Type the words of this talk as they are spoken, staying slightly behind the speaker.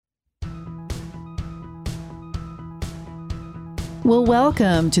Well,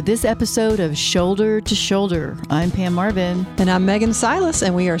 welcome to this episode of Shoulder to Shoulder. I'm Pam Marvin. And I'm Megan Silas,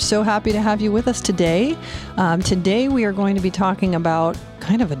 and we are so happy to have you with us today. Today we are going to be talking about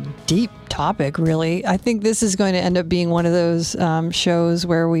kind of a deep topic, really. I think this is going to end up being one of those shows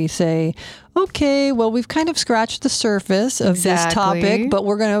where we say, okay, well, we've kind of scratched the surface of this topic, but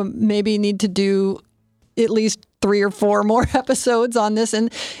we're going to maybe need to do at least 3 or 4 more episodes on this.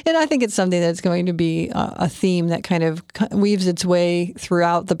 And I think it's something that's going to be a theme that kind of weaves its way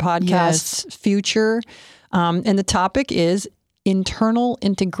throughout the podcast's future. And the topic is internal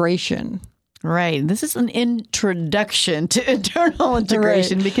integration. Right. This is an introduction to internal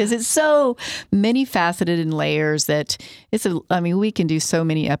integration because it's so many faceted and layers that we can do so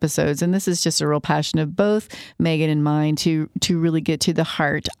many episodes. And this is just a real passion of both Megan and mine to really get to the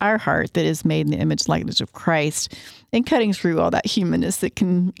heart, our heart that is made in the image and likeness of Christ, and cutting through all that humanness that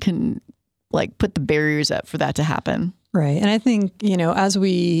can like put the barriers up for that to happen. Right. And I think, as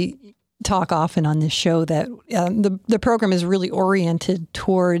we talk often on this show that the program is really oriented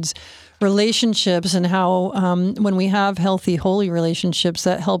towards relationships and how when we have healthy, holy relationships,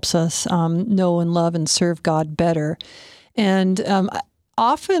 that helps us know and love and serve God better. And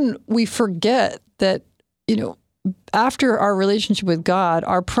often we forget that, after our relationship with God,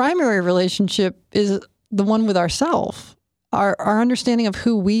 our primary relationship is the one with ourselves, our understanding of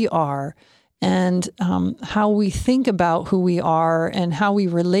who we are and how we think about who we are and how we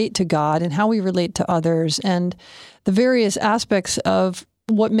relate to God and how we relate to others and the various aspects of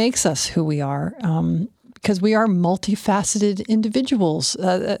what makes us who we are, because we are multifaceted individuals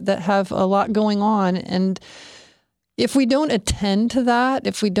that have a lot going on. And if we don't attend to that,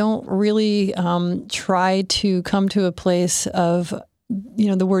 if we don't really try to come to a place of,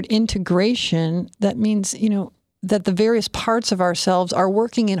 the word integration, that means, that the various parts of ourselves are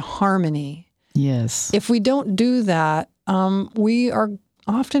working in harmony. Yes. If we don't do that, we are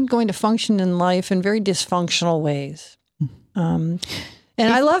often going to function in life in very dysfunctional ways.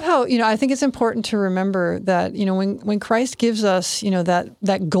 And I love how, I think it's important to remember that, when Christ gives us,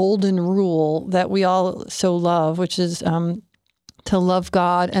 that golden rule that we all so love, which is to love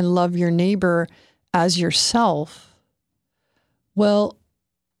God and love your neighbor as yourself. Well,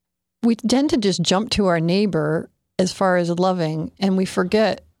 we tend to just jump to our neighbor as far as loving, and we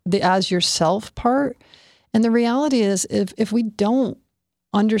forget the as yourself part. And the reality is, if we don't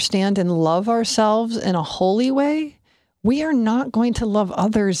understand and love ourselves in a holy way, we are not going to love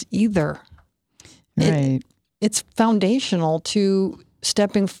others either. Right. It's foundational to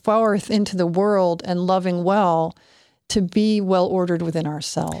stepping forth into the world and loving well, to be well ordered within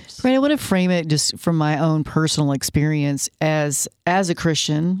ourselves. Right. I want to frame it just from my own personal experience as a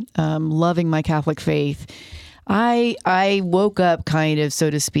Christian, loving my Catholic faith. I woke up kind of,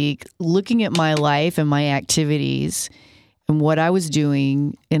 so to speak, looking at my life and my activities and what I was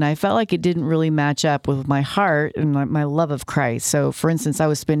doing, and I felt like it didn't really match up with my heart and my love of Christ. So, for instance, I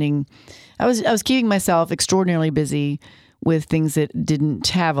was keeping myself extraordinarily busy with things that didn't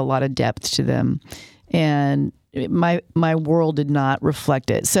have a lot of depth to them, and my world did not reflect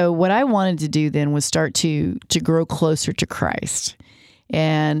it. So, what I wanted to do then was start to grow closer to Christ,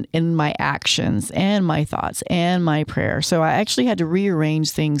 and in my actions and my thoughts and my prayer. So I actually had to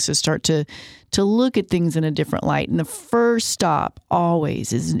rearrange things to start to look at things in a different light. And the first stop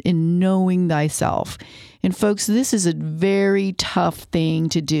always is in knowing thyself. And folks, this is a very tough thing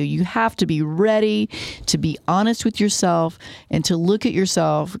to do. You have to be ready to be honest with yourself and to look at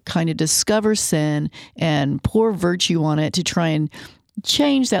yourself, kind of discover sin and pour virtue on it to try and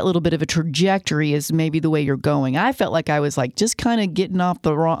change that little bit of a trajectory is maybe the way you're going. I felt like I was like just kind of getting off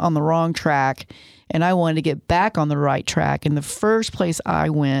on the wrong track, and I wanted to get back on the right track. And the first place I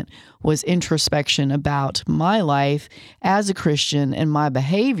went was introspection about my life as a Christian and my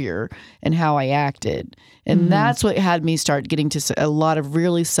behavior and how I acted. And that's what had me start getting to a lot of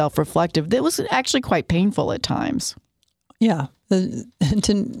really self-reflective. That was actually quite painful at times. Yeah.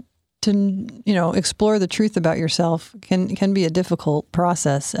 To explore the truth about yourself can be a difficult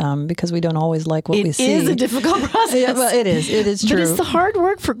process because we don't always like what we see. It is a difficult process. Yeah, well, it is. It is true. But it's the hard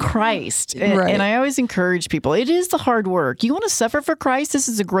work for Christ. Right. And I always encourage people, it is the hard work. You want to suffer for Christ? This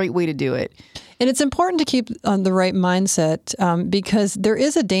is a great way to do it. And it's important to keep on the right mindset because there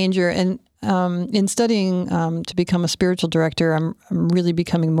is a danger. And in studying to become a spiritual director, I'm really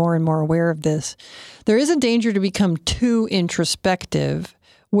becoming more and more aware of this. There is a danger to become too introspective,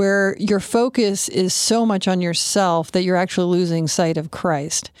 where your focus is so much on yourself that you're actually losing sight of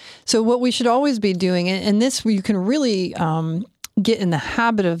Christ. So what we should always be doing, and this you can really get in the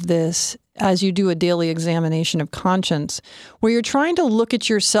habit of this, as you do a daily examination of conscience, where you're trying to look at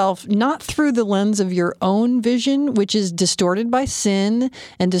yourself not through the lens of your own vision, which is distorted by sin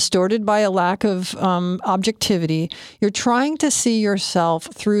and distorted by a lack of objectivity. You're trying to see yourself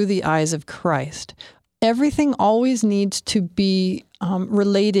through the eyes of Christ. Everything always needs to be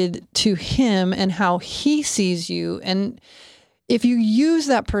related to Him and how He sees you. And if you use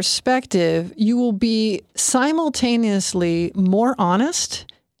that perspective, you will be simultaneously more honest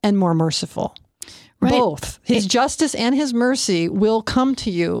and more merciful. Right. Both. His justice and His mercy will come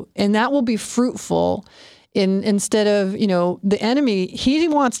to you, and that will be fruitful. Instead of, the enemy, he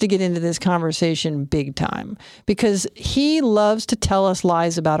wants to get into this conversation big time because he loves to tell us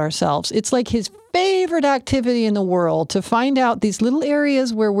lies about ourselves. It's like his favorite activity in the world to find out these little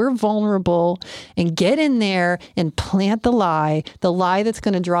areas where we're vulnerable and get in there and plant the lie that's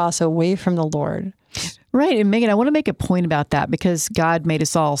going to draw us away from the Lord. Right. And Megan, I want to make a point about that because God made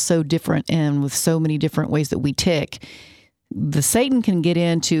us all so different and with so many different ways that we tick. The Satan can get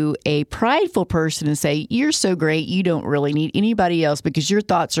into a prideful person and say, you're so great, you don't really need anybody else because your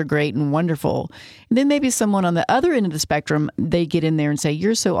thoughts are great and wonderful. And then maybe someone on the other end of the spectrum, they get in there and say,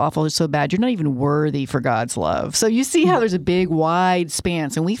 you're so awful, you're so bad, you're not even worthy for God's love. So you see how there's a big, wide span,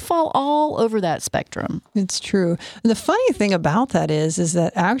 and we fall all over that spectrum. It's true. And the funny thing about that is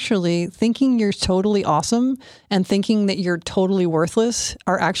that actually thinking you're totally awesome and thinking that you're totally worthless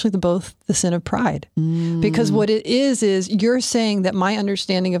are actually both the sin of pride. Because what it is you're saying that my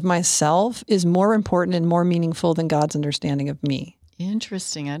understanding of myself is more important and more meaningful than God's understanding of me.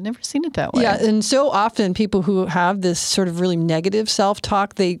 Interesting. I'd never seen it that way. Yeah, and so often people who have this sort of really negative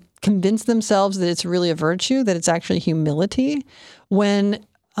self-talk, they convince themselves that it's really a virtue, that it's actually humility, when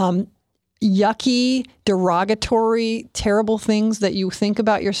yucky, derogatory, terrible things that you think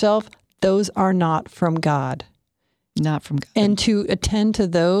about yourself, those are not from God. Not from God. And to attend to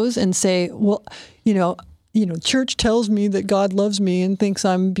those and say, well, church tells me that God loves me and thinks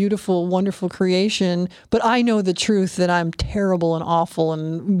I'm beautiful, wonderful creation, but I know the truth that I'm terrible and awful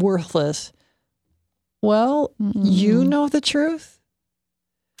and worthless. Well, you know the truth.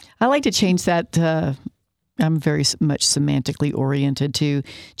 I like to change that. I'm very much semantically oriented to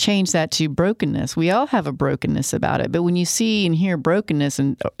change that to brokenness. We all have a brokenness about it. But when you see and hear brokenness,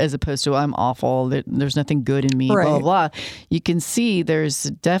 and as opposed to I'm awful, there's nothing good in me, right, blah, blah, blah, you can see there's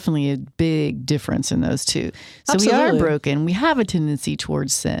definitely a big difference in those two. So Absolutely. We are broken. We have a tendency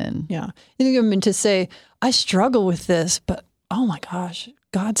towards sin. Yeah. To say, I struggle with this, but oh my gosh,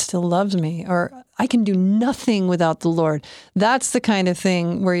 God still loves me, or I can do nothing without the Lord. That's the kind of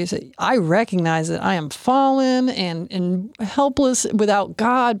thing where you say, I recognize that I am fallen and helpless without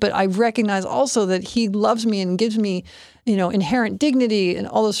God, but I recognize also that He loves me and gives me, inherent dignity and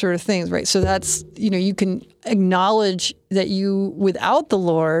all those sort of things, right? So that's, you can acknowledge that you, without the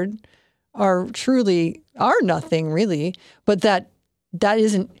Lord, are nothing really, but that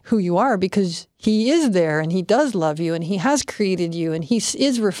isn't who you are because He is there and He does love you and He has created you and He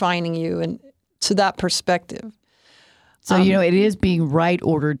is refining you. And so that perspective. So, it is being right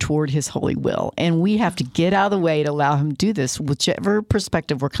ordered toward His holy will. And we have to get out of the way to allow Him to do this, whichever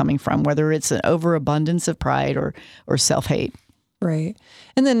perspective we're coming from, whether it's an overabundance of pride or self-hate. Right.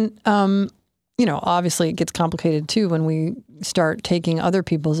 And then, obviously it gets complicated too when we start taking other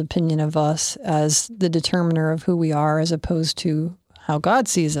people's opinion of us as the determiner of who we are as opposed to how God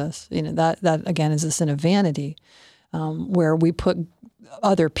sees us. That again is a sin of vanity, where we put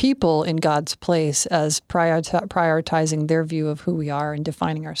other people in God's place as prioritizing their view of who we are and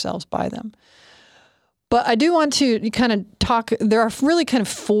defining ourselves by them. But I do want to kind of talk, there are really kind of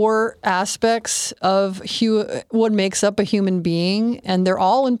four aspects of what makes up a human being, and they're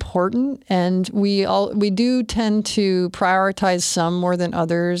all important, and we do tend to prioritize some more than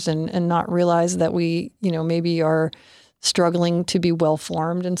others and not realize that we, maybe are struggling to be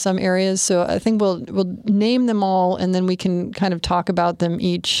well-formed in some areas. So I think we'll name them all, and then we can kind of talk about them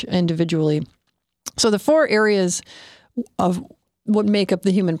each individually. So the four areas of what make up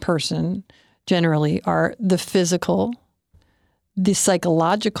the human person generally are the physical, the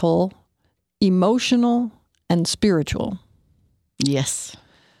psychological, emotional, and spiritual. Yes.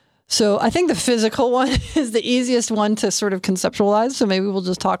 So I think the physical one is the easiest one to sort of conceptualize. So maybe we'll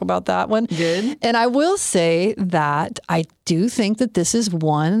just talk about that one. Good. And I will say that I do think that this is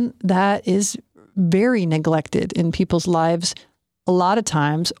one that is very neglected in people's lives a lot of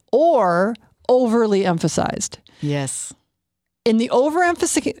times, or overly emphasized. Yes. In the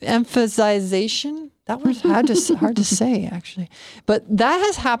overemphasization, that word's hard to say, actually. But that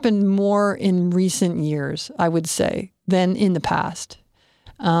has happened more in recent years, I would say, than in the past.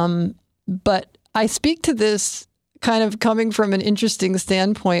 But I speak to this kind of coming from an interesting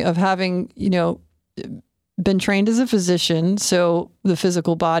standpoint of having, been trained as a physician. So the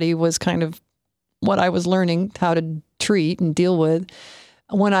physical body was kind of what I was learning how to treat and deal with.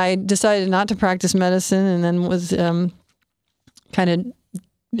 When I decided not to practice medicine and then was kind of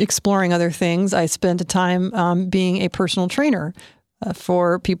exploring other things, I spent a time being a personal trainer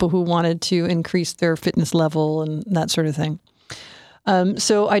for people who wanted to increase their fitness level and that sort of thing.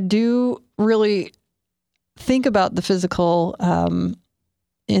 So I do really think about the physical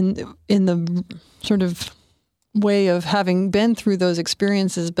in the sort of way of having been through those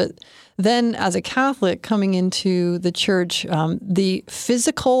experiences. But then as a Catholic coming into the church, the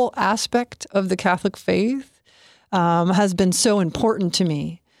physical aspect of the Catholic faith has been so important to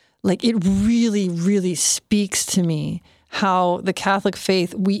me. Like it really, really speaks to me how the Catholic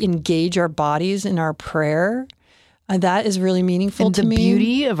faith, we engage our bodies in our prayer. That is really meaningful to me. The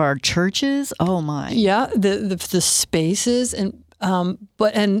beauty of our churches. Oh my. Yeah. The spaces and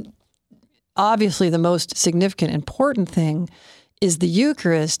obviously the most significant, important thing is the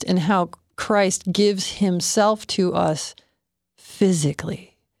Eucharist and how Christ gives himself to us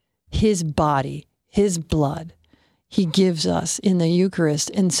physically, his body, his blood, he gives us in the Eucharist.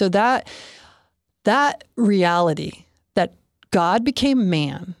 And so that reality that God became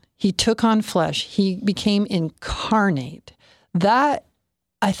man, he took on flesh, he became incarnate, that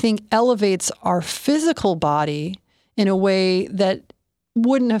I think elevates our physical body in a way that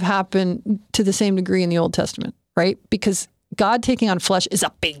wouldn't have happened to the same degree in the Old Testament, right? Because God taking on flesh is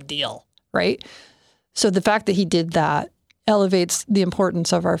a big deal, right? So the fact that he did that elevates the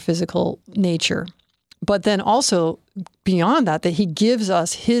importance of our physical nature. But then also beyond that he gives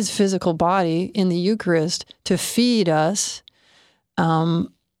us his physical body in the Eucharist to feed us,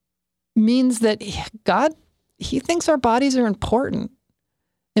 means that God, he thinks our bodies are important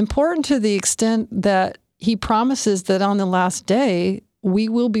to the extent that he promises that on the last day, we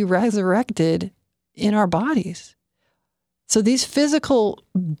will be resurrected in our bodies. So these physical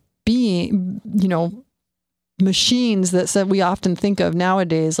machines that we often think of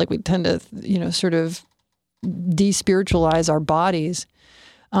nowadays, like we tend to, sort of despiritualize our bodies,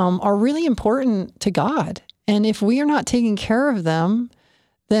 are really important to God. And if we are not taking care of them,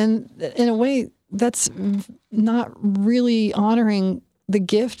 then in a way, that's not really honoring the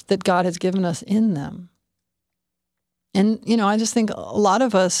gift that God has given us in them. And, I just think a lot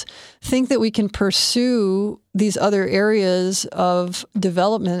of us think that we can pursue these other areas of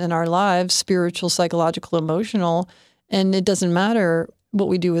development in our lives, spiritual, psychological, emotional, and it doesn't matter what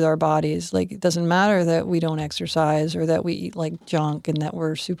we do with our bodies. Like, it doesn't matter that we don't exercise or that we eat like junk and that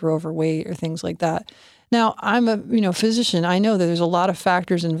we're super overweight or things like that. Now, I'm a physician. I know that there's a lot of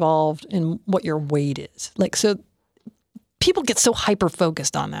factors involved in what your weight is. Like, so people get so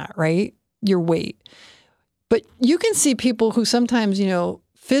hyper-focused on that, right? Your weight. But you can see people who sometimes,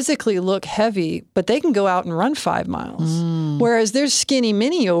 physically look heavy, but they can go out and run 5 miles. Whereas there's skinny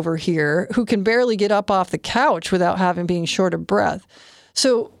Minnie over here who can barely get up off the couch without being short of breath.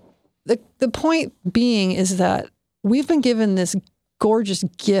 So the point being is that we've been given this gorgeous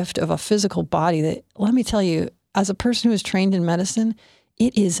gift of a physical body that, let me tell you, as a person who is trained in medicine,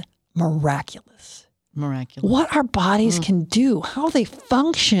 it is miraculous. What our bodies can do, how they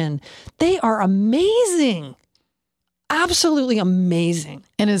function. They are amazing. Absolutely amazing.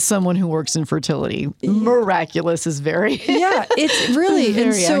 And as someone who works in fertility, miraculous is very yeah, it's really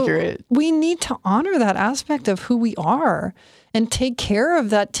very accurate. We need to honor that aspect of who we are and take care of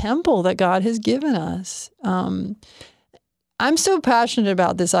that temple that God has given us. I'm so passionate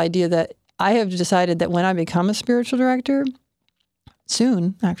about this idea that I have decided that when I become a spiritual director,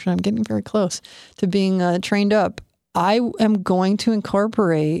 soon, actually, I'm getting very close to being trained up, I am going to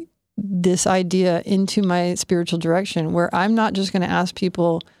incorporate this idea into my spiritual direction where I'm not just going to ask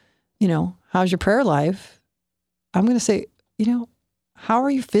people, how's your prayer life? I'm going to say, how are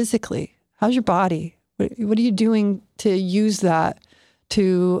you physically? How's your body? What are you doing to use that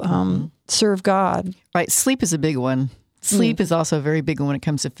to serve God? Right. Sleep is a big one. Sleep is also a very big one when it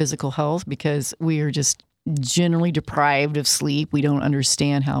comes to physical health because we are just generally deprived of sleep. We don't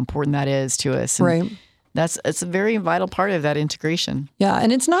understand how important that is to us. And right. It's a very vital part of that integration. Yeah.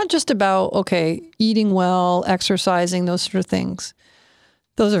 And it's not just about, eating well, exercising, those sort of things.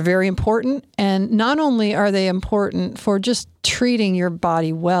 Those are very important. And not only are they important for just treating your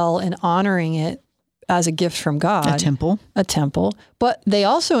body well and honoring it as a gift from God. A temple. But it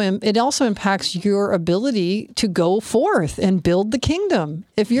also impacts your ability to go forth and build the kingdom.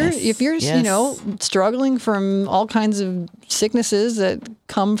 If you're struggling from all kinds of sicknesses that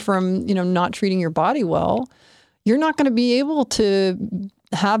come from, not treating your body well, you're not going to be able to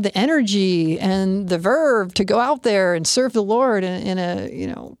have the energy and the verve to go out there and serve the Lord in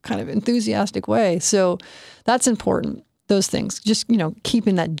a, kind of enthusiastic way. So that's important, those things, just,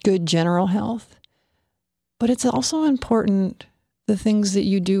 keeping that good general health. But it's also important, the things that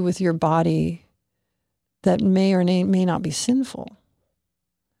you do with your body that may or may not be sinful.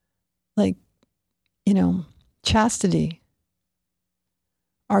 Like, chastity.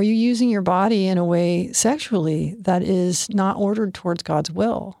 Are you using your body in a way sexually that is not ordered towards God's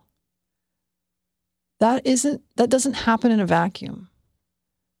will? That doesn't happen in a vacuum.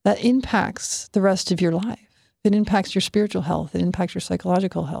 That impacts the rest of your life. It impacts your spiritual health. It impacts your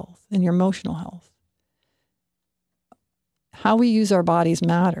psychological health and your emotional health. How we use our bodies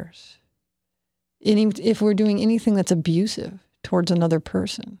matters. If we're doing anything that's abusive towards another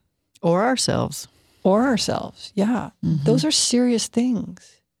person. Or ourselves. Yeah. Mm-hmm. Those are serious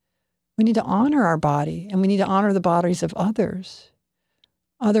things. We need to honor our body, and we need to honor the bodies of others.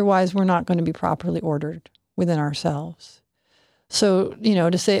 Otherwise, we're not going to be properly ordered within ourselves. So,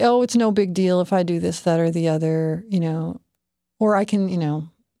 to say, oh, it's no big deal if I do this, that, or the other, or I can,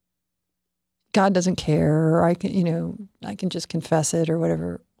 God doesn't care, or I can just confess it or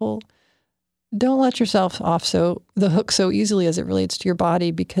whatever. Well, don't let yourself off the hook so easily as it relates to your body,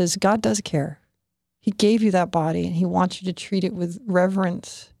 because God does care. He gave you that body, and he wants you to treat it with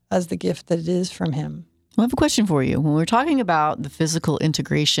reverence as the gift that it is from him. I have a question for you. When we're talking about the physical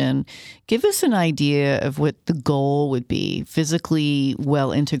integration, give us an idea of what the goal would be, physically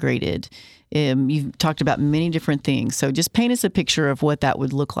well integrated. You've talked about many different things. So just paint us a picture of what that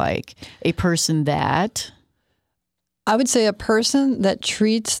would look like. A person that... I would say a person that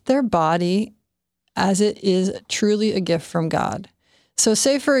treats their body as it is truly a gift from God. So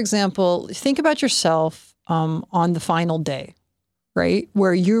say, for example, think about yourself on the final day, right?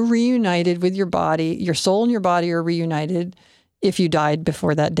 Where you're reunited with your body, your soul and your body are reunited if you died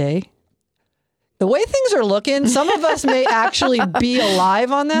before that day. The way things are looking, some of us may actually be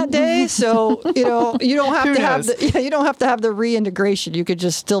alive on that day. So, you don't have you don't have to have the reintegration. You could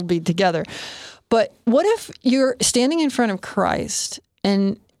just still be together. But what if you're standing in front of Christ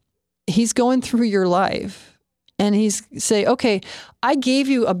and he's going through your life and he's say, okay, I gave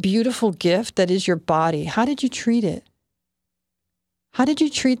you a beautiful gift that is your body. How did you treat it? How did you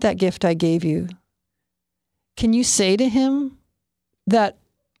treat that gift I gave you? Can you say to him that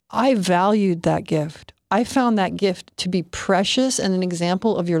I valued that gift? I found that gift to be precious and an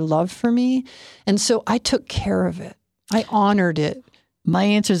example of your love for me. And so I took care of it. I honored it. My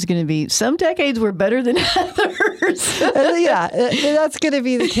answer is going to be some decades were better than others. Yeah, that's going to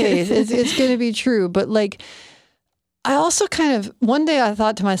be the case. It's going to be true. But I also one day I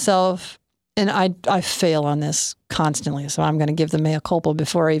thought to myself, and I fail on this constantly, so I'm going to give the mea culpa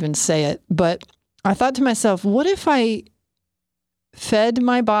before I even say it. But I thought to myself, what if I fed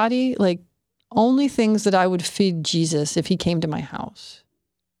my body only things that I would feed Jesus if he came to my house?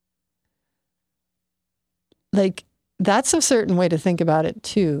 That's a certain way to think about it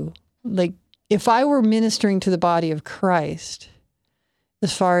too. If I were ministering to the body of Christ,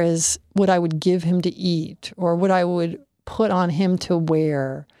 as far as what I would give him to eat or what I would put on him to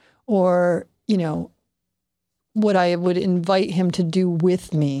wear, or, what I would invite him to do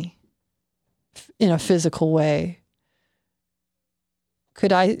with me in a physical way,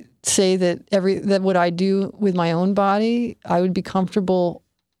 could I say that what I do with my own body, I would be comfortable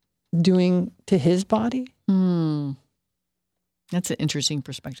doing to his body? That's an interesting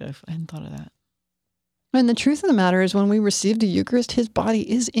perspective. I hadn't thought of that. And the truth of the matter is, when we receive the Eucharist, his body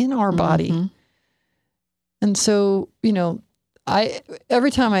is in our body. Mm-hmm. And so,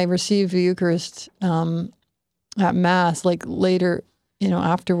 every time I receive the Eucharist at Mass, later,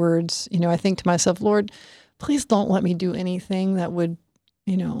 afterwards, I think to myself, Lord, please don't let me do anything that would,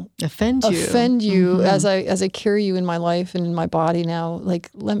 offend you mm-hmm. as I carry you in my life and in my body now.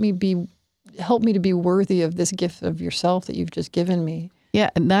 Help me to be worthy of this gift of yourself that you've just given me. Yeah,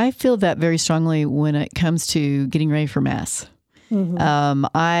 and I feel that very strongly when it comes to getting ready for Mass. Mm-hmm.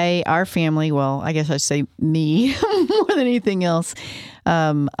 Our family, well, I guess I should say me more than anything else.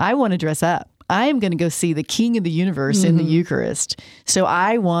 I want to dress up. I am going to go see the King of the universe mm-hmm. in the Eucharist. So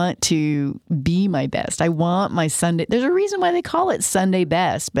I want to be my best. I want my Sunday. There's a reason why they call it Sunday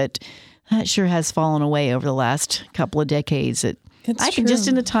best, but that sure has fallen away over the last couple of decades. Just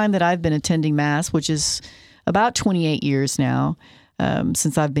in the time that I've been attending Mass, which is about 28 years now,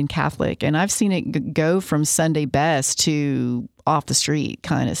 since I've been Catholic, and I've seen it go from Sunday best to off the street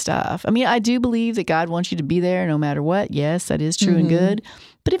kind of stuff. I mean, I do believe that God wants you to be there no matter what. Yes, that is true mm-hmm. and good.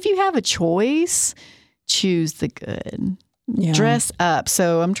 But if you have a choice, choose the good. Yeah. Dress up.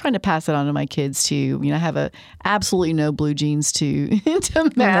 So I'm trying to pass it on to my kids too. I have a absolutely no blue jeans to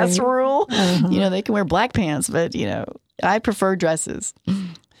mass rule. They can wear black pants, but I prefer dresses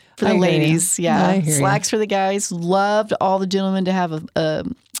for the ladies. Yeah. Slacks for the guys. Loved all the gentlemen to have a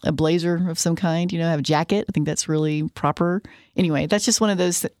blazer of some kind, have a jacket. I think that's really proper. Anyway, that's just one of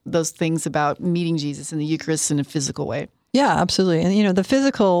those things about meeting Jesus in the Eucharist in a physical way. Yeah, absolutely. And, the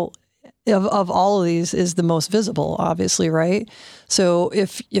physical of all of these is the most visible, obviously, right? So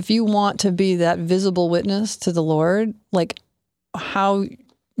if you want to be that visible witness to the Lord, like how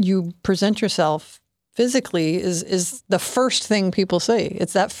you present yourself physically is the first thing people say.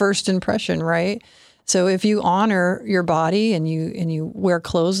 It's that first impression, right? So if you honor your body and you wear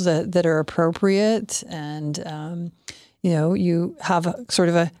clothes that are appropriate and you have a sort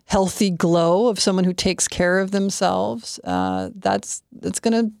of a healthy glow of someone who takes care of themselves, that's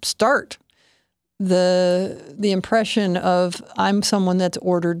going to start the impression of I'm someone that's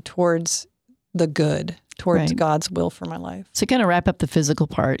ordered towards the good, towards God's will for my life. So kind of wrap up the physical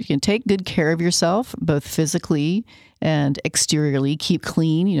part. You can take good care of yourself, both physically and exteriorly. Keep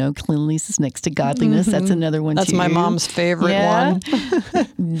clean. Cleanliness is next to godliness. That's another one, That's too. my mom's favorite one.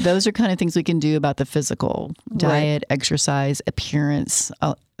 Those are kind of things we can do about the physical. Diet, exercise, appearance,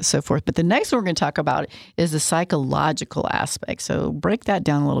 so forth. But the next one we're going to talk about is the psychological aspect. So break that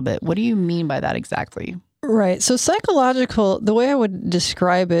down a little bit. What do you mean by that exactly? Right. So psychological, the way I would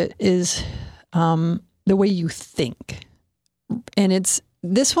describe it is the way you think. And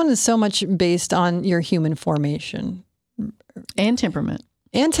this one is so much based on your human formation. And temperament.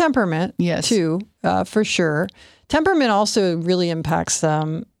 And temperament, yes, too, for sure. Temperament also really impacts,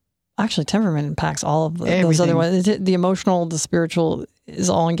 actually temperament impacts all of those other ones. The emotional, the spiritual is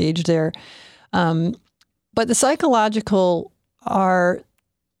all engaged there. But the psychological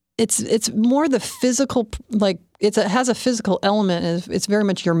it's more the physical, like it has a physical element. It's very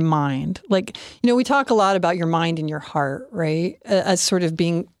much your mind. Like, we talk a lot about your mind and your heart, right? As sort of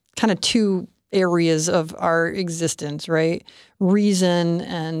being kind of two areas of our existence, right? Reason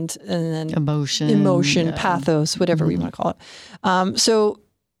and then emotion, pathos, whatever we want to call it. So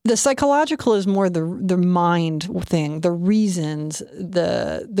the psychological is more the mind thing, the reasons,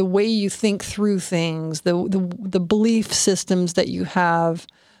 the way you think through things, the belief systems that you have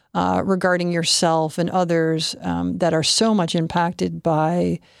regarding yourself and others that are so much impacted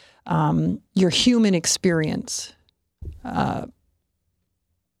by your human experience.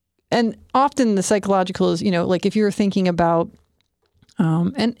 And often the psychological is, like if you're thinking about,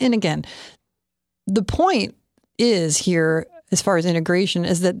 and again, the point is here, as far as integration,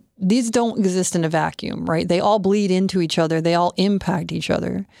 is that these don't exist in a vacuum, right? They all bleed into each other. They all impact each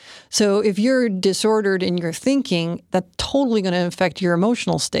other. So if you're disordered in your thinking, that's totally going to affect your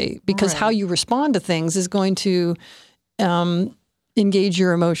emotional state, because how you respond to things is going to engage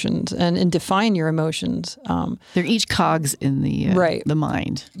your emotions and define your emotions. They're each cogs in the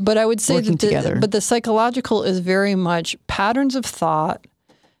mind. But I would say that but the psychological is very much patterns of thought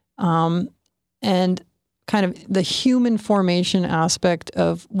and kind of the human formation aspect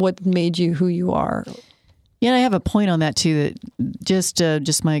of what made you who you are. Yeah, and I have a point on that too, that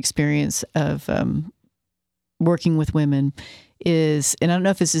just my experience of working with women is, and I don't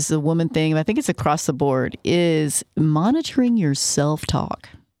know if this is a woman thing, but I think it's across the board, is monitoring your self-talk.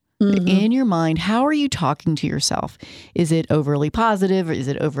 In your mind. How are you talking to yourself? Is it overly positive? Or is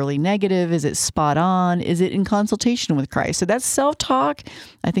it overly negative? Is it spot on? Is it in consultation with Christ? So that self-talk,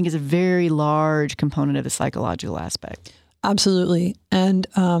 I think, is a very large component of the psychological aspect. Absolutely. And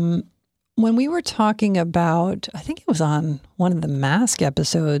when we were talking about, I think it was on one of the Mask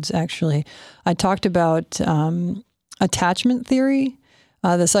episodes, actually, I talked about attachment theory,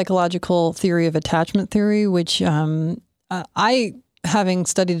 the psychological theory of attachment theory, which I, having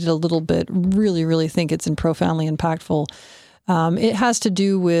studied it a little bit, really, really think it's profoundly impactful. It has to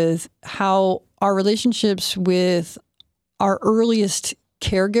do with how our relationships with our earliest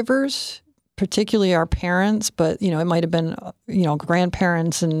caregivers, particularly our parents, but, it might have been,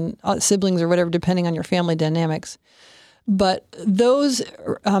 grandparents and siblings or whatever, depending on your family dynamics. But those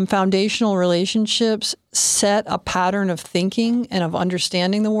foundational relationships set a pattern of thinking and of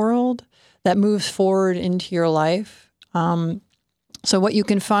understanding the world that moves forward into your life. So what you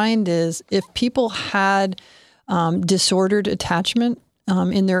can find is if people had disordered attachment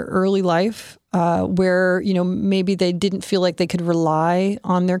in their early life, where, maybe they didn't feel like they could rely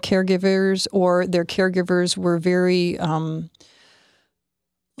on their caregivers, or their caregivers were very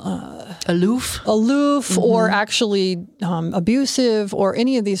aloof, or actually abusive, or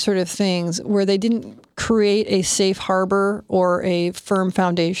any of these sort of things, where they didn't create a safe harbor or a firm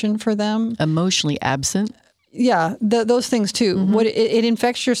foundation for them. Emotionally absent. those things too. What it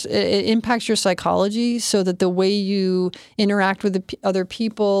impacts your psychology, so that the way you interact with other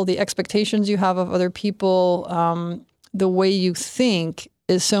people, the expectations you have of other people, the way you think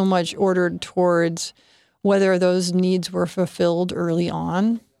is so much ordered towards whether those needs were fulfilled early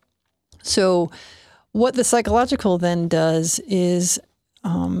on. So what the psychological then does is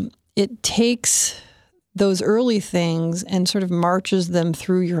it takes those early things and sort of marches them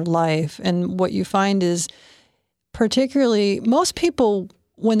through your life. And what you find is, particularly, most people,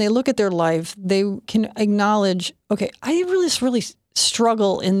 when they look at their life, they can acknowledge, okay, I really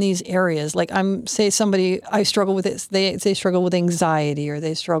struggle in these areas. Like I struggle with this. They struggle with anxiety, or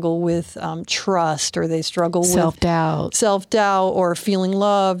they struggle with trust, or they struggle with self-doubt, or feeling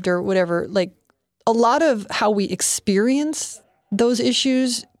loved, or whatever. Like, a lot of how we experience those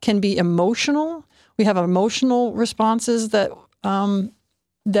issues can be emotional. We have emotional responses that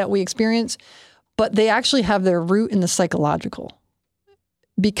we experience, but they actually have their root in the psychological,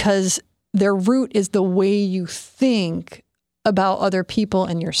 because their root is the way you think about other people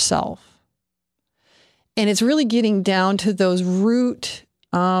and yourself. And it's really getting down to those root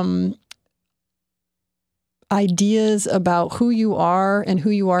ideas about who you are and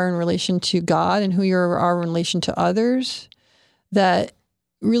who you are in relation to God and who you are in relation to others, that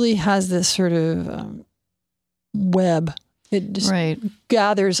really has this sort of web. It just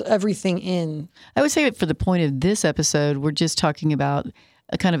gathers everything in. I would say that for the point of this episode, we're just talking about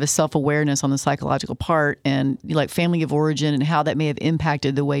a kind of a self-awareness on the psychological part, and like family of origin and how that may have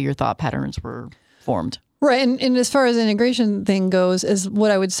impacted the way your thought patterns were formed. Right. And as far as the integration thing goes, is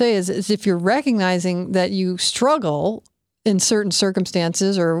what I would say is if you're recognizing that you struggle in certain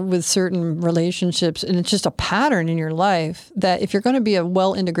circumstances or with certain relationships, and it's just a pattern in your life, that if you're going to be a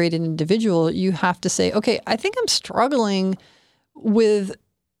well-integrated individual, you have to say, okay, I think I'm struggling with,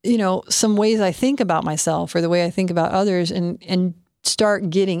 some ways I think about myself or the way I think about others, and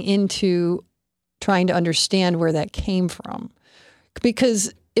start getting into trying to understand where that came from.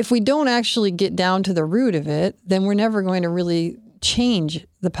 Because if we don't actually get down to the root of it, then we're never going to really change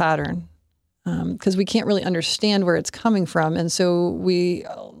the pattern, because we can't really understand where it's coming from. And so we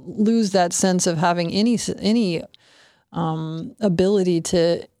lose that sense of having any ability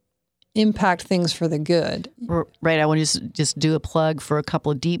to impact things for the good. Right. I want to just do a plug for a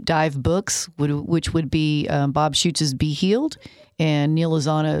couple of deep dive books, which would be Bob Schuch's Be Healed and Neil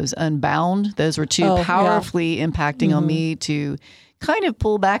Lozano's Unbound. Those were two powerfully impacting on me to kind of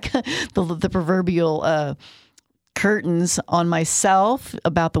pull back the proverbial curtains on myself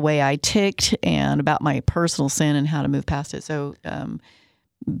about the way I ticked and about my personal sin and how to move past it. So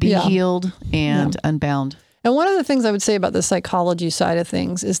Be Healed and Unbound. And one of the things I would say about the psychology side of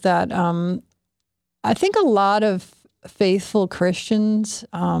things is that I think a lot of faithful Christians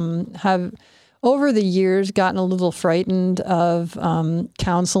have, over the years, gotten a little frightened of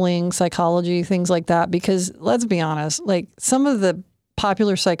counseling, psychology, things like that, because let's be honest, like some of the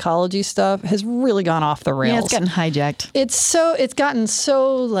popular psychology stuff has really gone off the rails. Yeah, it's gotten hijacked. It's gotten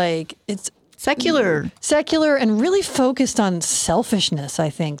so like, it's secular and really focused on selfishness,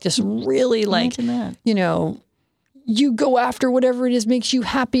 I think. Just really like, you go after whatever it is makes you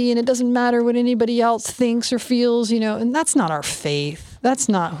happy, and it doesn't matter what anybody else thinks or feels, and that's not our faith. That's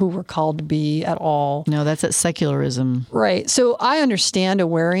not who we're called to be at all. No, that's that secularism. Right. So I understand a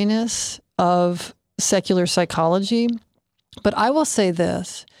wariness of secular psychology, but I will say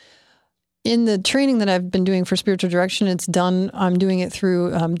this. In the training that I've been doing for spiritual direction, I'm doing it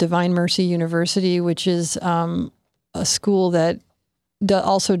through Divine Mercy University, which is a school that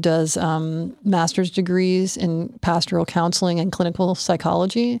also does master's degrees in pastoral counseling and clinical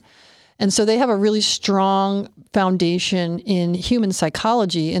psychology. And so they have a really strong foundation in human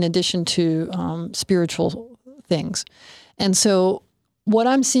psychology in addition to spiritual things. And so what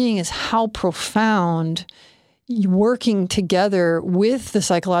I'm seeing is how profound working together with the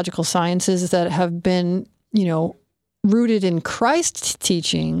psychological sciences that have been, rooted in Christ's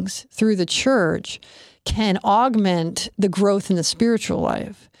teachings through the church can augment the growth in the spiritual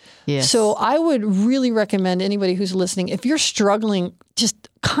life. Yes. So I would really recommend anybody who's listening, if you're struggling just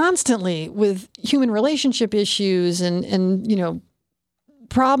constantly with human relationship issues and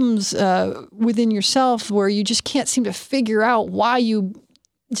problems within yourself where you just can't seem to figure out why you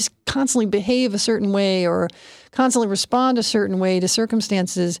just constantly behave a certain way or constantly respond a certain way to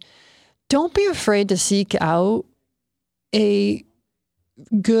circumstances, don't be afraid to seek out a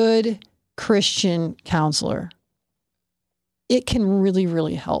good Christian counselor. It can really,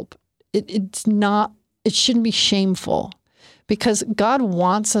 really help. It shouldn't be shameful, because God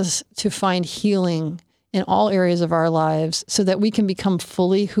wants us to find healing in all areas of our lives so that we can become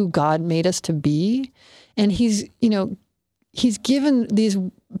fully who God made us to be And he's given these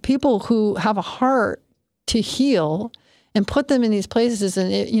people who have a heart to heal and put them in these places,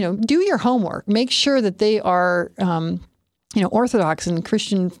 and do your homework. Make sure that they are orthodox in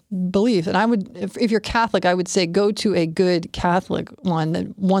Christian belief. And I would, if you're Catholic, I would say go to a good Catholic one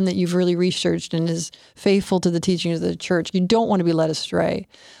that you've really researched and is faithful to the teachings of the church. You don't want to be led astray,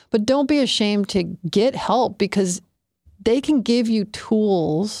 but don't be ashamed to get help, because they can give you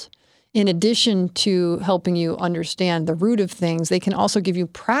tools in addition to helping you understand the root of things. They can also give you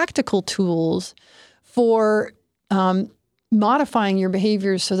practical tools for modifying your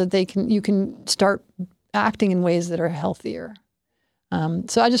behaviors so that you can start acting in ways that are healthier.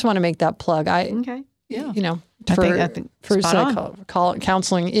 So I just want to make that plug. Okay. Yeah. For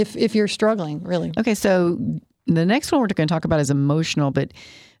counseling if you're struggling, really. Okay. So the next one we're going to talk about is emotional, but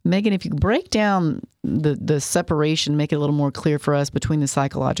Megan, if you break down the separation, make it a little more clear for us between the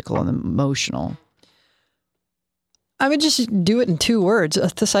psychological and the emotional. I would just do it in 2 words.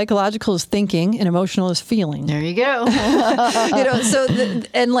 The psychological is thinking and emotional is feeling. There you go.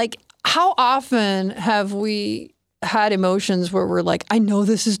 How often have we had emotions where we're like, I know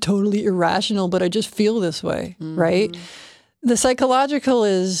this is totally irrational, but I just feel this way, right? The psychological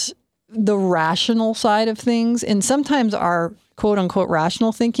is the rational side of things. And sometimes our quote unquote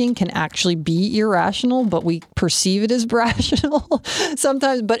rational thinking can actually be irrational, but we perceive it as rational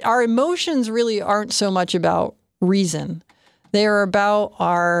sometimes. But our emotions really aren't so much about reason. They are about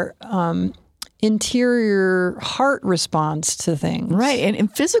our interior heart response to things. Right.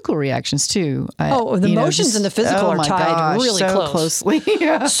 And physical reactions too. The emotions and the physical are tied really so closely.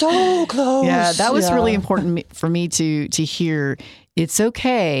 Yeah. So close. Yeah. That was really important for me to hear. It's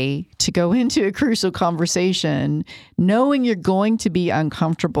okay to go into a crucial conversation knowing you're going to be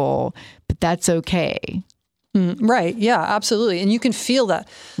uncomfortable, but that's okay. Right. Yeah, absolutely. And you can feel that.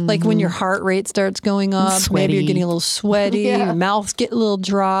 Like when your heart rate starts going up, maybe you're getting a little sweaty, your mouth's getting a little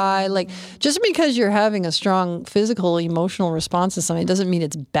dry. Like just because you're having a strong physical, emotional response to something doesn't mean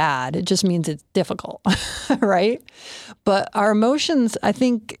it's bad. It just means it's difficult. Right. But our emotions, I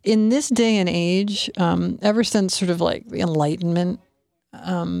think in this day and age, ever since sort of like the Enlightenment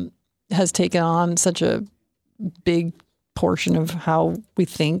has taken on such a big portion of how we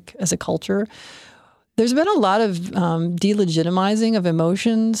think as a culture, there's been a lot of delegitimizing of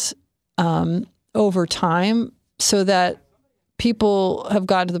emotions over time, so that people have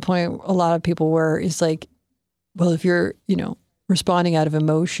gotten to the point, a lot of people, where it's like, well, if you're, responding out of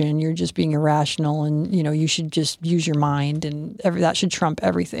emotion, you're just being irrational, and, you should just use your mind, and that should trump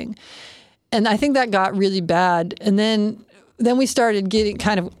everything. And I think that got really bad. And then we started getting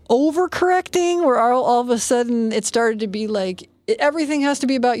kind of overcorrecting, where all of a sudden it started to be like, everything has to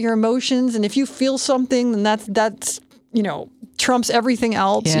be about your emotions, and if you feel something, then that's trumps everything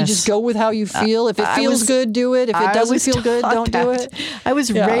else. Yes. You just go with how you feel. If it feels good, do it. If it doesn't feel good, don't do it. I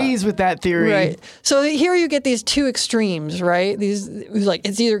was raised with that theory. Right. So here you get these 2 extremes, right?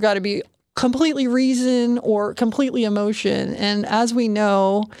 It's either got to be completely reason or completely emotion. And as we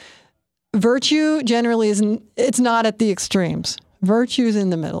know, virtue generally it's not at the extremes. Virtue is in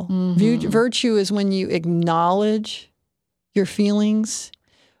the middle. Virtue is when you acknowledge your feelings,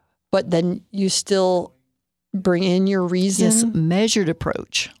 but then you still bring in your reason. Yes, measured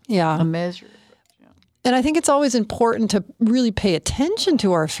approach. Yeah. A measured approach. Yeah. And I think it's always important to really pay attention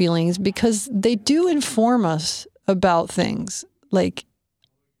to our feelings, because they do inform us about things. Like,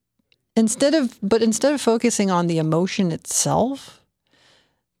 instead of focusing on the emotion itself,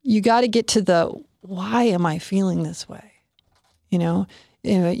 you got to get to the, why am I feeling this way?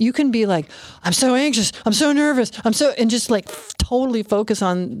 You can be like, I'm so anxious, I'm so nervous, and just like totally focus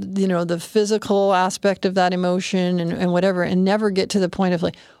on, the physical aspect of that emotion and whatever, and never get to the point of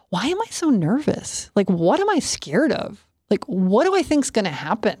like, why am I so nervous? Like, what am I scared of? Like, what do I think's going to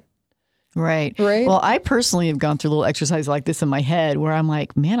happen? Right. Well, I personally have gone through a little exercise like this in my head where I'm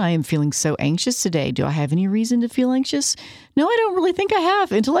like, man, I am feeling so anxious today. Do I have any reason to feel anxious? No, I don't really think I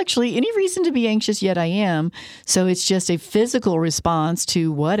have intellectually any reason to be anxious, yet I am. So it's just a physical response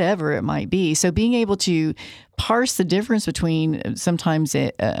to whatever it might be. So being able to parse the difference between sometimes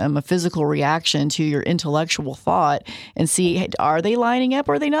a physical reaction to your intellectual thought and see, are they lining up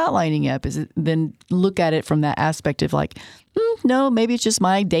or are they not lining up? Then look at it from that aspect of like, no, maybe it's just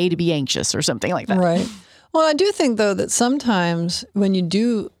my day to be anxious or something like that. Right. Well, I do think, though, that sometimes when you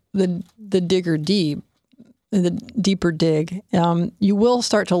do the digger deep, the deeper dig, you will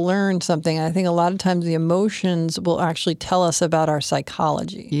start to learn something. I think a lot of times the emotions will actually tell us about our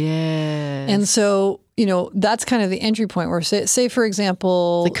psychology. Yes. And so, that's kind of the entry point where, say for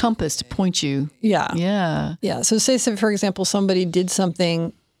example... the compass to point you. Yeah. Yeah. Yeah. So say, for example, somebody did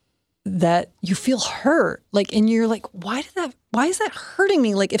something that you feel hurt. Like, and you're like, why is that hurting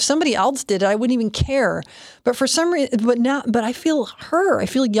me? Like if somebody else did it, I wouldn't even care. But for some reason, but I feel hurt. I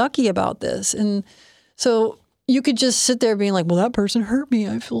feel yucky about this. And so you could just sit there being like, well, that person hurt me.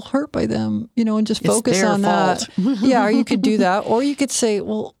 I feel hurt by them, and just focus on that. Yeah. Or you could do that. Or you could say,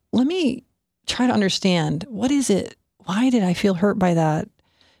 well, let me try to understand, what is it? Why did I feel hurt by that? And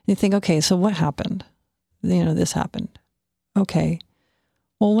you think, okay, so what happened? This happened. Okay.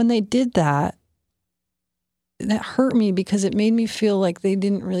 Well, when they did that hurt me because it made me feel like they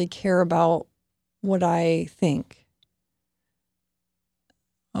didn't really care about what I think.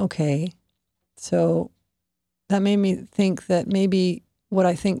 Okay. So that made me think that maybe what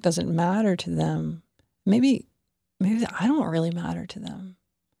I think doesn't matter to them. Maybe I don't really matter to them.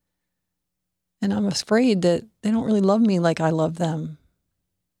 And I'm afraid that they don't really love me like I love them.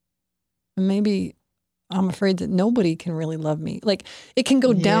 And maybe I'm afraid that nobody can really love me. Like it can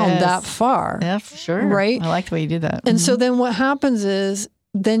go down that far. Yeah, for sure. Right? I like the way you did that. And so then what happens is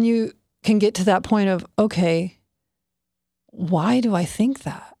then you can get to that point of, okay, why do I think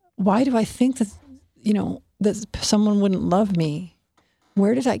that? Why do I think that, that someone wouldn't love me?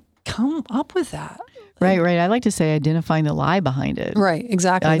 Where did I come up with that? Right. I like to say identifying the lie behind it. Right,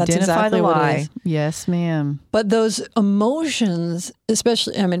 exactly. Identify That's exactly the what lie. it is. Yes, ma'am. But those emotions,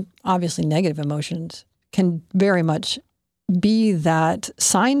 especially, obviously negative emotions, can very much be that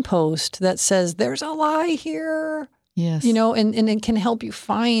signpost that says there's a lie here. Yes. And it can help you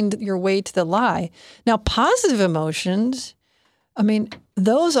find your way to the lie. Now, positive emotions,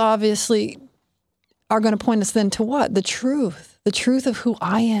 those obviously are going to point us then to what? The truth of who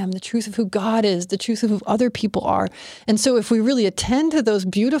I am, the truth of who God is, the truth of who other people are. And so if we really attend to those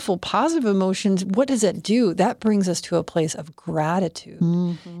beautiful positive emotions, what does that do? That brings us to a place of gratitude.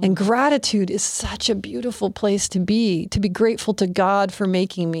 Mm-hmm. And gratitude is such a beautiful place to be grateful to God for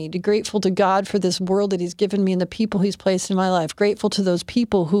making me, to grateful to God for this world that he's given me and the people he's placed in my life, grateful to those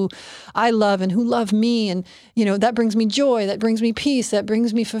people who I love and who love me. And, that brings me joy, that brings me peace, that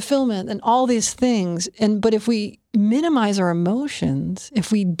brings me fulfillment and all these things. But if we minimize our emotions,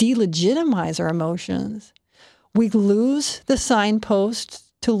 if we delegitimize our emotions, we lose the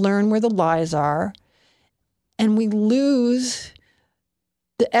signposts to learn where the lies are, and we lose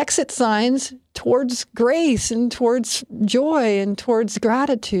the exit signs towards grace and towards joy and towards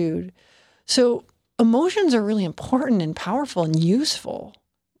gratitude. So emotions are really important and powerful and useful.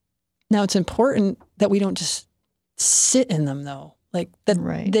 Now, it's important that we don't just sit in them, though. Like that,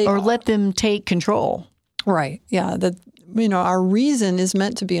 right. Or let them take control. Right. Yeah. That, our reason is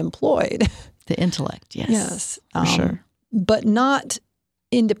meant to be employed. The intellect. Yes. Yes. For sure. But not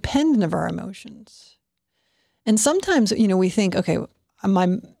independent of our emotions. And sometimes, we think, okay, I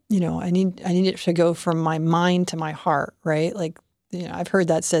need it to go from my mind to my heart, right? Like, I've heard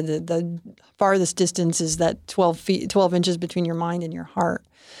that said that the farthest distance is that 12 inches between your mind and your heart.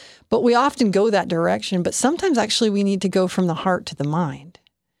 But we often go that direction. But sometimes actually we need to go from the heart to the mind.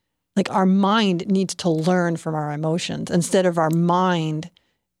 Like our mind needs to learn from our emotions instead of our mind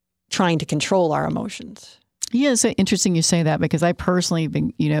trying to control our emotions. Yeah, it's so interesting you say that because I personally have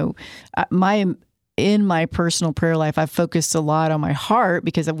been, in my personal prayer life, I've focused a lot on my heart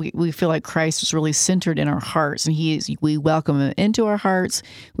because we feel like Christ is really centered in our hearts, and we welcome him into our hearts.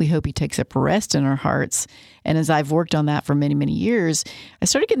 We hope he takes up rest in our hearts. And as I've worked on that for many, many years, I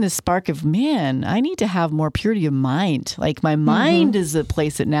started getting this spark of, man, I need to have more purity of mind. Like my mind is the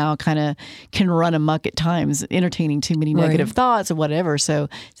place that now kind of can run amok at times, entertaining too many negative thoughts or whatever. So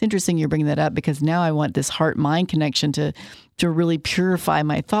it's interesting you're bringing that up because now I want this heart-mind connection to really purify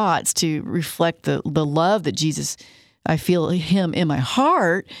my thoughts, to reflect the love that Jesus, I feel him in my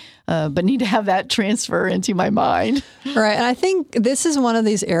heart, but need to have that transfer into my mind. Right. And I think this is one of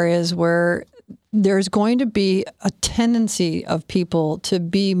these areas where there's going to be a tendency of people to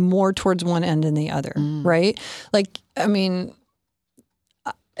be more towards one end than the other, right? Like, if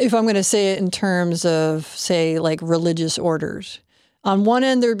I'm going to say it in terms of, say, like religious orders, on one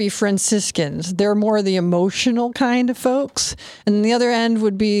end, there'd be Franciscans. They're more the emotional kind of folks. And the other end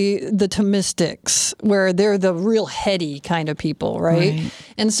would be the Thomistics, where they're the real heady kind of people, right?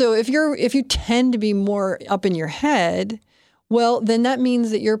 And so if you tend to be more up in your head, well, then that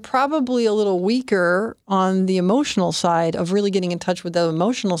means that you're probably a little weaker on the emotional side of really getting in touch with the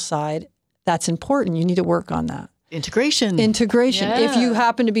emotional side. That's important. You need to work on that. Integration. Yeah. If you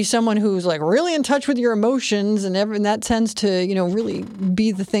happen to be someone who's like really in touch with your emotions and that tends to, really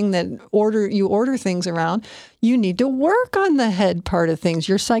be the thing that you order things around, you need to work on the head part of things,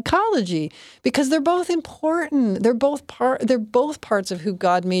 your psychology, because they're both important. They're both parts of who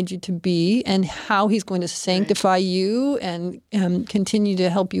God made you to be and how he's going to sanctify you and continue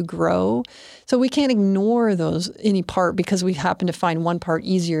to help you grow. So we can't ignore any part because we happen to find one part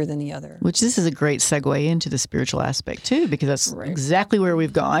easier than the other. Which this is a great segue into the spiritual aspect too, because that's exactly where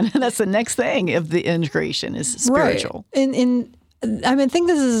we've gone. That's the next thing of the integration is spiritual. Right. I think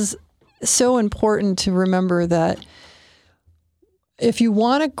this is so important to remember that if you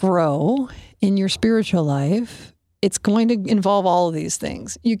want to grow in your spiritual life, it's going to involve all of these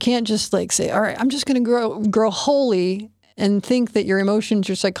things. You can't just say, all right, I'm just going to grow holy and think that your emotions,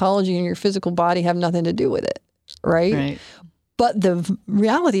 your psychology, and your physical body have nothing to do with it, right? But the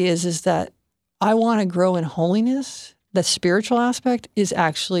reality is that I want to grow in holiness. The spiritual aspect is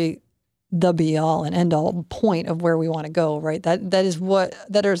actually the be-all and end-all point of where we want to go, right? That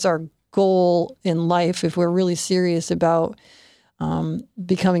is our goal in life if we're really serious about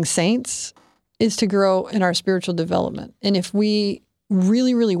becoming saints, is to grow in our spiritual development. And if we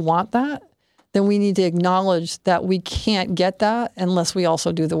really, really want that, then we need to acknowledge that we can't get that unless we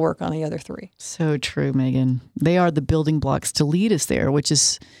also do the work on the other three. So true, Megan. They are the building blocks to lead us there, which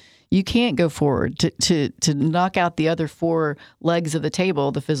is you can't go forward to knock out the other four legs of the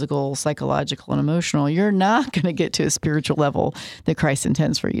table, the physical, psychological, and emotional. You're not going to get to a spiritual level that Christ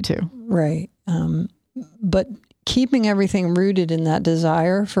intends for you to. Right. But keeping everything rooted in that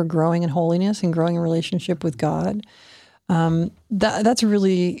desire for growing in holiness and growing in relationship with God, that's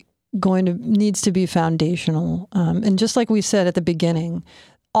really needs to be foundational. And just like we said at the beginning,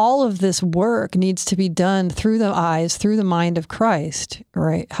 all of this work needs to be done through the mind of Christ,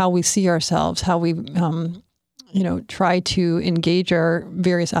 right? How we see ourselves, how we, try to engage our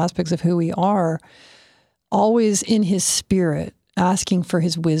various aspects of who we are, always in his spirit, asking for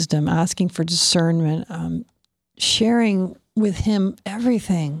his wisdom, asking for discernment, sharing with him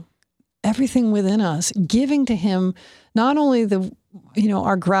everything within us, giving to him not only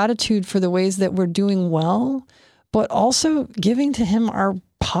our gratitude for the ways that we're doing well, but also giving to him our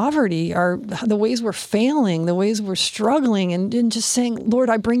poverty, the ways we're failing, the ways we're struggling, and just saying, Lord,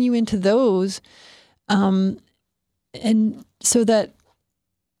 I bring you into those, and so that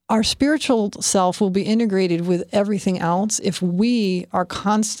our spiritual self will be integrated with everything else if we are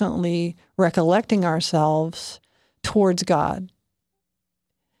constantly recollecting ourselves towards God.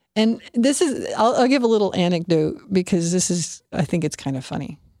 And I'll give a little anecdote because I think it's kind of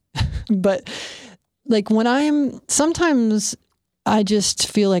funny, but sometimes I just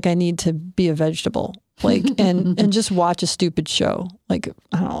feel like I need to be a vegetable, and just watch a stupid show, I don't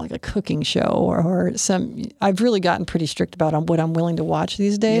know, like a cooking show or some. I've really gotten pretty strict about what I'm willing to watch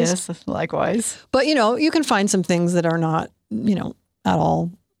these days. Yes, likewise. But you can find some things that are not, at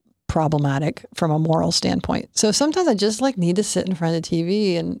all problematic from a moral standpoint. So sometimes I just need to sit in front of the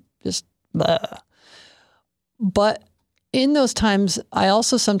TV and just blah. But in those times, I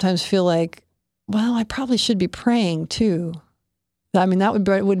also sometimes feel like, well, I probably should be praying too. I mean, that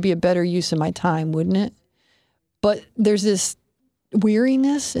would be a better use of my time, wouldn't it? But there's this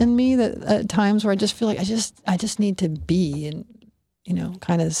weariness in me that at times where I just feel like I just need to be and,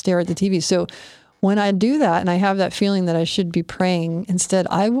 kind of stare at the TV. So when I do that and I have that feeling that I should be praying, instead,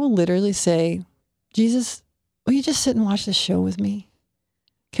 I will literally say, Jesus, will you just sit and watch this show with me?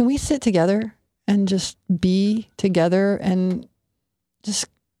 Can we sit together and just be together and just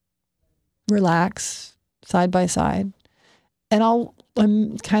relax side by side? And I'll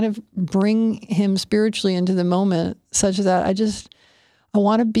kind of bring him spiritually into the moment such that I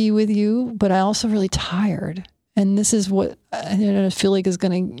want to be with you, but I'm also really tired. And this is what I feel like is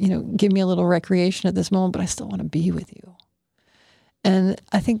going to, give me a little recreation at this moment, but I still want to be with you. And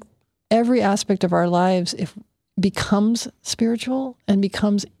I think every aspect of our lives becomes spiritual and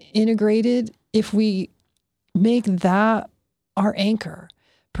becomes integrated if we make that our anchor,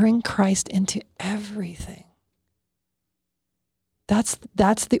 bring Christ into everything. That's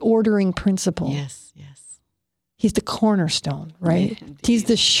the ordering principle. Yes. He's the cornerstone, right? Yeah, he's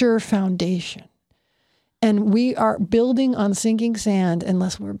the sure foundation. And we are building on sinking sand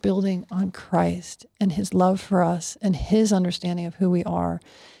unless we're building on Christ and his love for us and his understanding of who we are.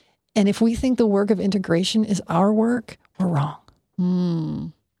 And if we think the work of integration is our work, we're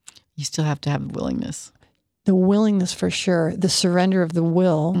wrong. You still have to have the willingness. The willingness for sure, the surrender of the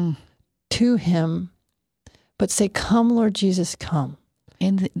will to him. But say, come, Lord Jesus, come.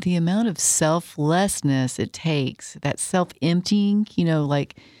 And the amount of selflessness it takes, that self-emptying,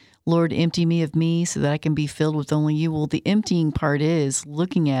 Lord, empty me of me so that I can be filled with only you. Well, the emptying part is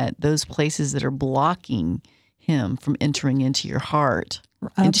looking at those places that are blocking him from entering into your heart,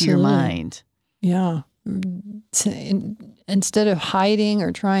 into your mind. Yeah. instead of hiding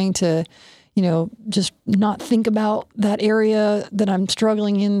or trying to, just not think about that area that I'm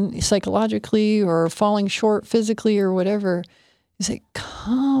struggling in psychologically or falling short physically or whatever, you say,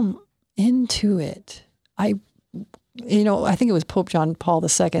 come into it. I think it was Pope John Paul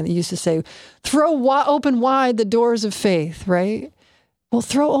II that used to say, open wide the doors of faith, right? Well,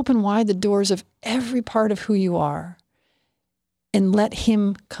 throw open wide the doors of every part of who you are and let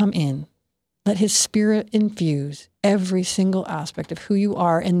him come in. Let his Spirit infuse every single aspect of who you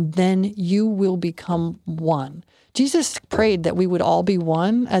are, and then you will become one. Jesus prayed that we would all be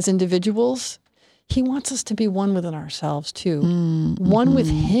one as individuals. He wants us to be one within ourselves too, one with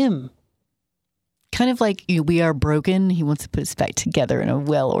him. Kind of like we are broken. He wants to put us back together in a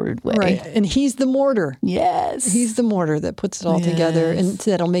well-ordered way. Right. And he's the mortar. Yes. He's the mortar that puts it all together and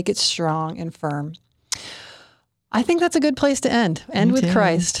that'll make it strong and firm. I think that's a good place to end. End with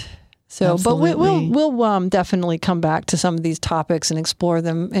Christ. So, absolutely. But we'll definitely come back to some of these topics and explore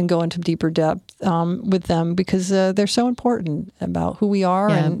them and go into deeper depth with them because they're so important about who we are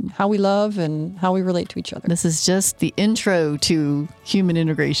and how we love and how we relate to each other. This is just the intro to human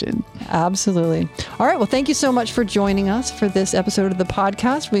integration. Absolutely. All right. Well, thank you so much for joining us for this episode of the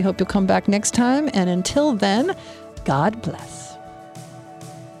podcast. We hope you'll come back next time. And until then, God bless.